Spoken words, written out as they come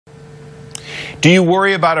Do you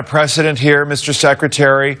worry about a precedent here, Mr.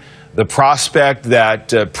 Secretary? The prospect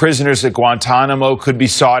that prisoners at Guantanamo could be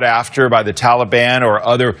sought after by the Taliban or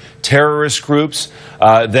other terrorist groups,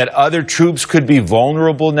 that other troops could be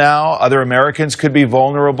vulnerable now, other Americans could be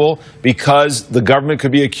vulnerable because the government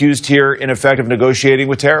could be accused here, in effect, of negotiating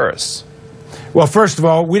with terrorists? Well, first of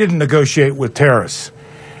all, we didn't negotiate with terrorists.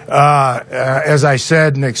 As I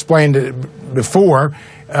said and explained it before,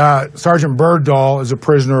 Sergeant Berdahl is a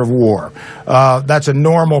prisoner of war. That's a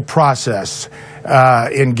normal process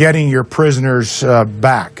in getting your prisoners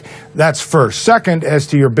back. That's first. Second, as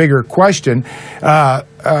to your bigger question,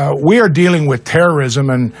 we are dealing with terrorism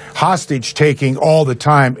and hostage-taking all the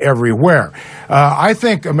time, everywhere. I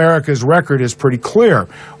think America's record is pretty clear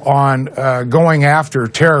on going after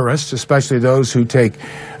terrorists, especially those who take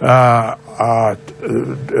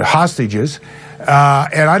hostages.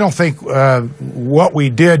 And I don't think what we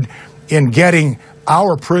did in getting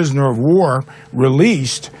our prisoner of war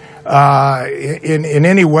released in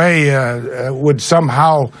any way would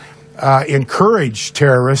somehow encourage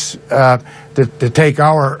terrorists to take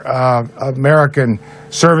our American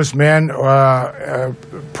servicemen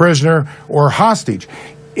prisoner or hostage.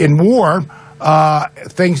 In war,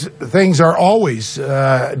 things are always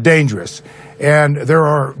dangerous, and there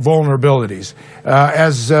are vulnerabilities,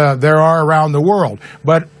 as there are around the world.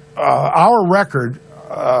 But our record,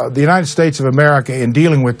 the United States of America, in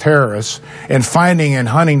dealing with terrorists and finding and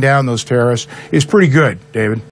hunting down those terrorists is pretty good, David.